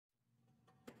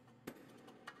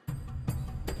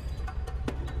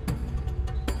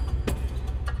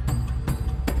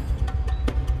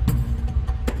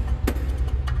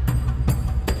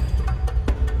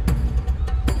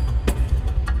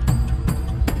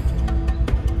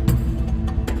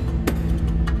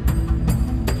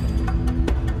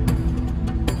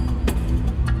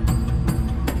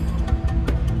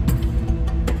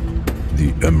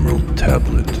Emerald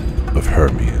Tablet of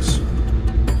Hermes.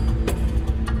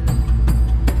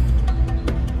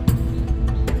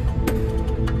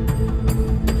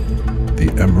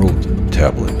 The Emerald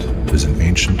Tablet is an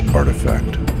ancient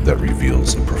artifact that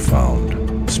reveals a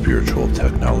profound spiritual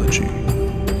technology,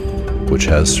 which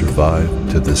has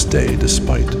survived to this day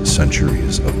despite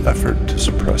centuries of effort to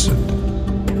suppress it.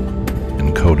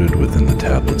 Encoded within the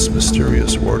tablet's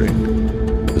mysterious wording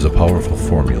is a powerful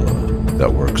formula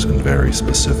that works in very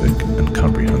specific and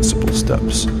comprehensible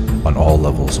steps on all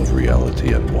levels of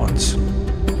reality at once: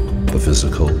 the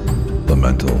physical, the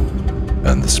mental,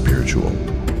 and the spiritual,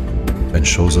 and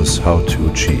shows us how to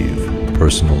achieve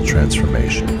personal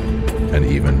transformation and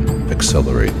even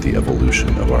accelerate the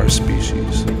evolution of our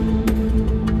species.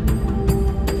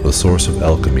 The source of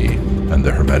alchemy and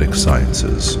the Hermetic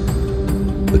sciences,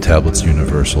 the tablet's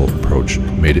universal approach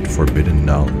made it forbidden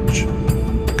knowledge,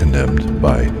 condemned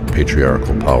by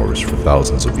patriarchal powers for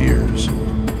thousands of years,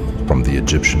 from the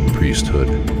Egyptian priesthood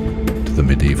to the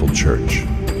medieval church,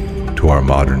 to our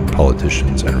modern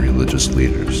politicians and religious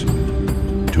leaders,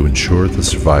 to ensure the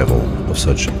survival of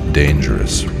such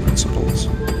dangerous principles,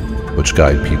 which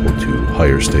guide people to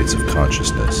higher states of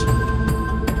consciousness.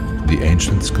 The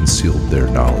ancients concealed their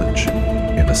knowledge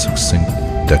in a succinct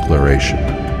declaration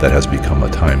that has become a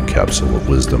time capsule of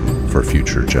wisdom for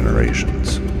future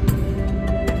generations.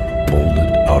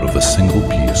 Molded out of a single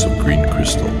piece of green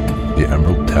crystal, the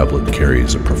Emerald Tablet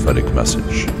carries a prophetic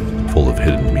message full of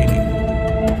hidden meaning.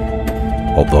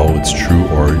 Although its true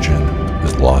origin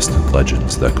is lost in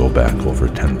legends that go back over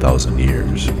 10,000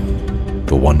 years,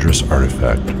 the wondrous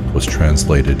artifact was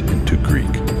translated into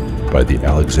Greek by the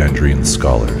Alexandrian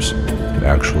scholars and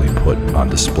actually put on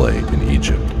display in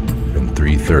Egypt in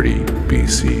 330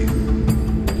 BC.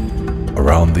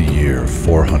 Around the year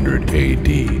 400 AD,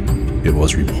 it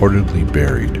was reportedly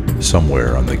buried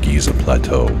somewhere on the Giza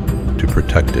Plateau to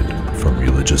protect it from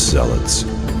religious zealots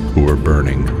who were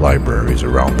burning libraries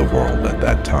around the world at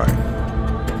that time.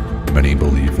 Many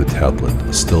believe the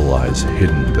tablet still lies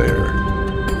hidden there.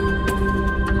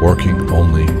 Working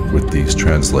only with these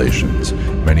translations,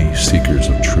 many seekers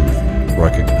of truth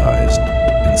recognized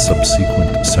in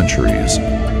subsequent centuries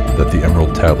that the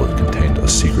Emerald Tablet contained a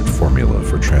secret formula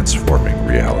for transforming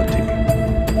reality.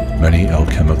 Many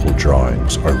alchemical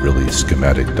drawings are really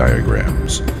schematic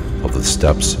diagrams of the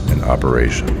steps and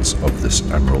operations of this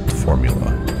emerald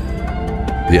formula.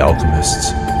 The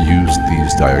alchemists used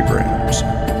these diagrams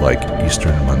like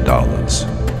Eastern mandalas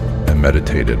and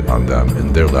meditated on them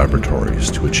in their laboratories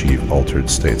to achieve altered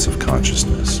states of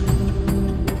consciousness.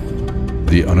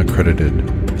 The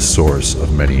unaccredited source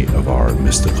of many of our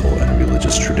mystical and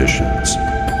religious traditions,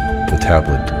 the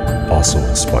tablet also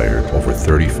inspired over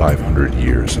 3,500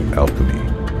 years of alchemy,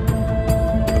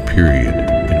 a period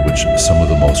in which some of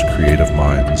the most creative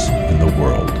minds in the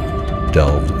world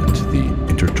delved into the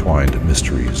intertwined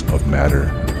mysteries of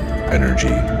matter,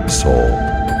 energy, soul,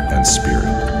 and spirit.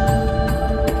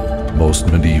 Most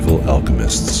medieval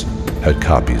alchemists had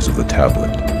copies of the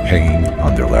tablet hanging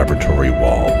on their laboratory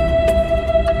wall.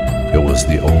 It was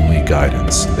the only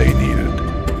guidance they needed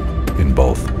in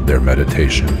both their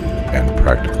meditation and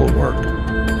practical work.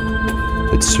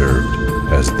 It served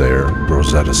as their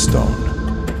Rosetta Stone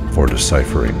for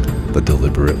deciphering the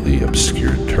deliberately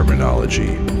obscured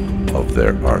terminology of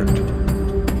their art.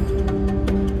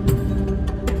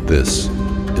 This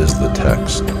is the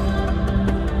text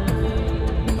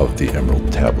of the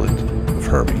Emerald Tablet of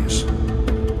Hermes.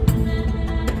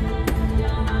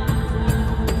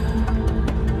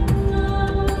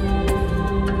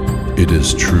 It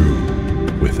is true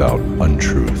without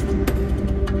untruth,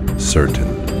 certain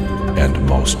and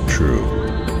most true.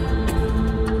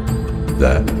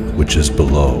 That which is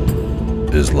below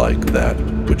is like that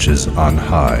which is on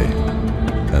high,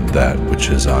 and that which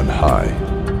is on high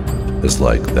is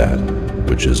like that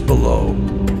which is below.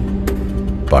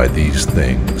 By these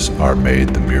things are made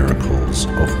the miracles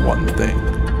of one thing.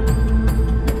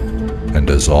 And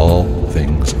as all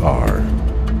things are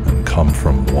and come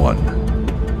from one,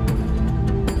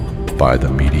 by the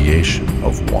mediation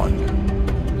of one,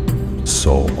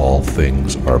 so all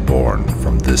things are born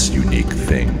from this unique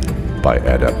thing by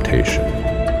adaptation.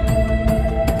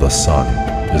 The sun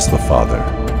is the father,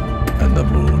 and the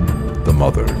moon the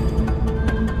mother.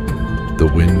 The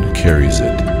wind carries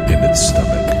it in its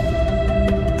stomach.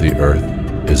 The earth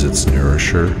is its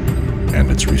nourisher and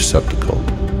its receptacle.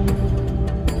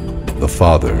 The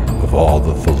father of all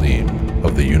the Thalim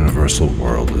of the universal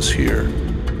world is here.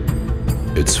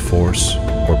 Its force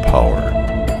or power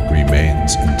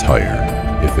remains entire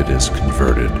if it is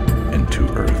converted into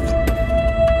earth.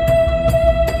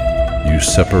 You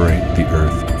separate the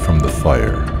earth from the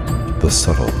fire, the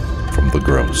subtle from the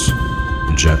gross,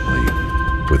 gently,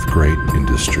 with great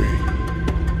industry.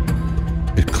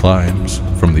 It climbs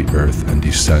from the earth and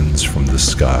descends from the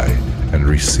sky and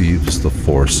receives the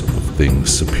force of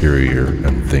things superior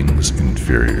and things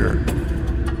inferior.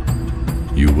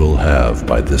 You will have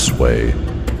by this way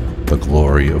the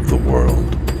glory of the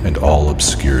world, and all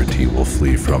obscurity will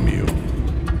flee from you.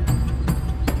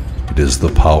 It is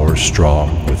the power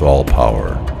strong with all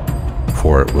power,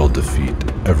 for it will defeat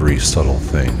every subtle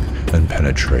thing and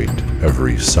penetrate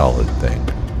every solid thing.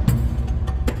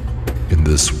 In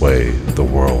this way the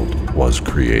world was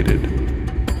created.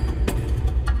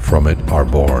 From it are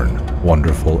born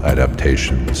wonderful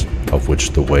adaptations, of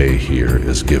which the way here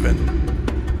is given.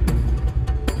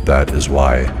 That is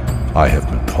why I have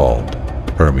been called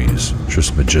Hermes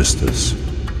Trismegistus,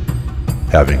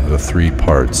 having the three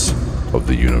parts of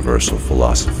the universal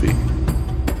philosophy.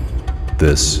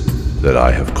 This that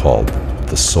I have called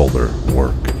the solar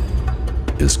work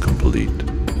is complete.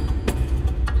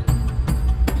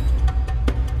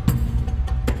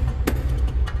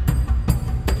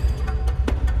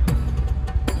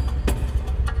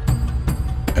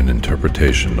 An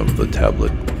interpretation of the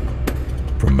tablet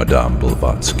from Madame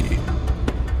Blavatsky.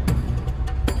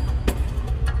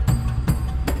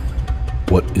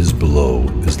 What is below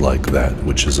is like that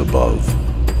which is above,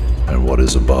 and what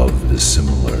is above is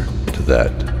similar to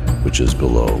that which is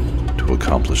below, to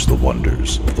accomplish the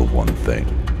wonders of the one thing.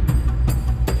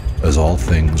 As all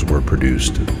things were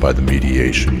produced by the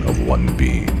mediation of one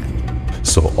being,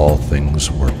 so all things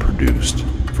were produced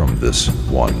from this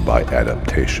one by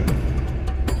adaptation.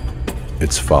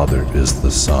 Its father is the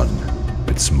sun,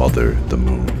 its mother the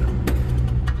moon.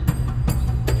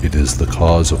 It is the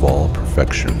cause of all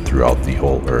perfection throughout the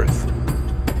whole earth.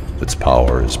 Its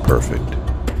power is perfect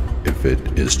if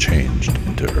it is changed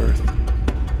into earth.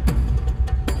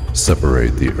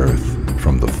 Separate the earth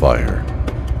from the fire,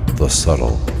 the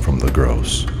subtle from the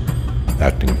gross,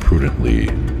 acting prudently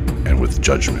and with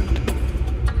judgment.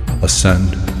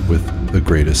 Ascend with the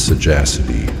greatest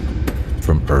sagacity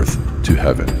from earth to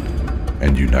heaven,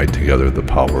 and unite together the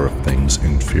power of things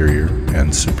inferior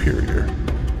and superior.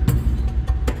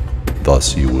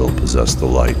 Thus you will possess the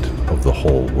light of the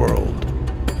whole world,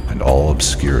 and all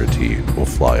obscurity will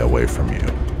fly away from you.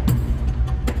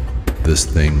 This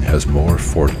thing has more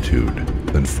fortitude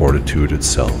than fortitude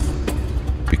itself,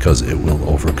 because it will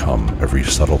overcome every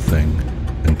subtle thing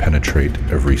and penetrate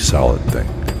every solid thing.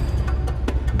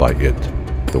 By it,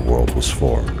 the world was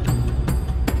formed.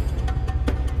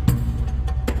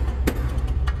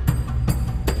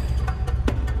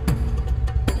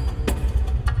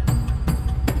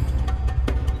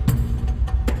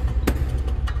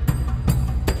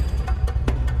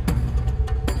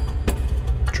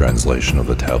 Translation of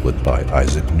the tablet by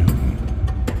Isaac Newton.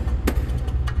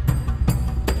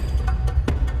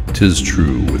 'Tis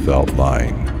true without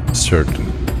lying,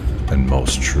 certain and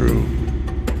most true.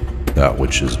 That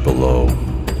which is below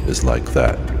is like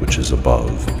that which is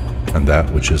above, and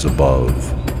that which is above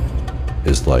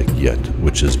is like yet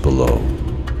which is below.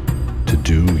 To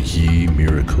do ye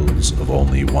miracles of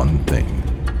only one thing.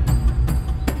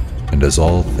 And as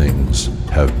all things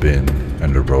have been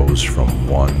and arose from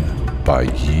one, by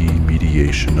ye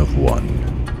mediation of one,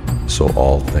 so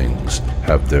all things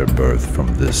have their birth from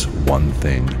this one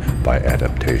thing by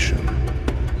adaptation.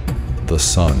 The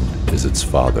sun is its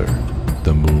father,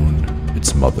 the moon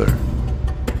its mother.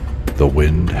 The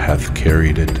wind hath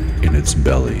carried it in its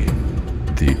belly,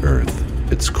 the earth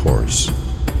its course.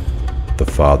 The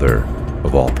father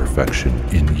of all perfection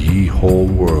in ye whole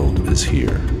world is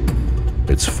here.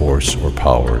 Its force or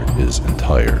power is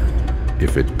entire,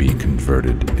 if it be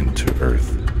converted into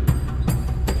earth.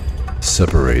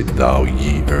 Separate thou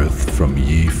ye earth from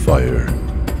ye fire,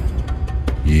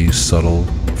 ye subtle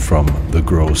from the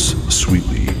gross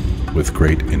sweetly with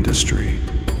great industry.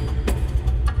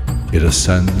 It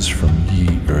ascends from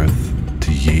ye earth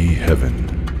to ye heaven,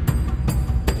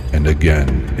 and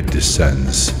again it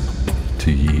descends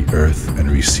to ye earth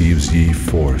and receives ye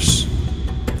force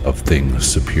of things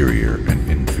superior and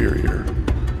inferior.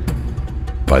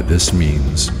 By this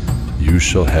means you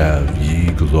shall have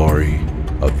ye glory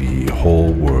of ye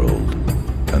whole world,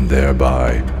 and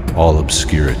thereby all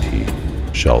obscurity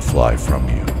shall fly from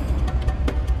you.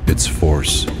 Its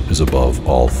force is above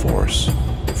all force,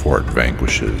 for it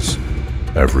vanquishes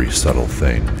every subtle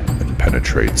thing and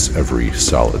penetrates every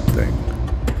solid thing.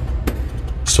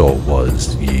 So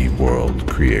was ye world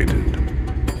created.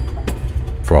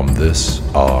 From this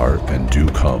are and do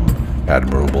come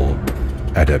admirable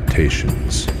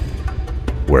adaptations,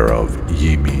 whereof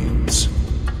ye means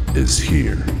is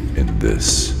here in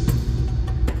this.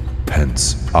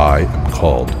 Hence I am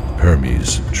called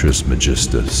Hermes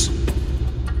Trismegistus,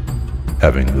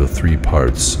 having the three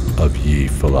parts of ye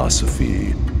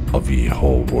philosophy of ye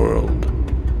whole world.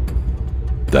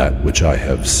 That which I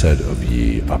have said of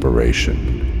ye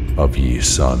operation of ye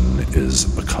sun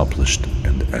is accomplished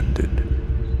and ended.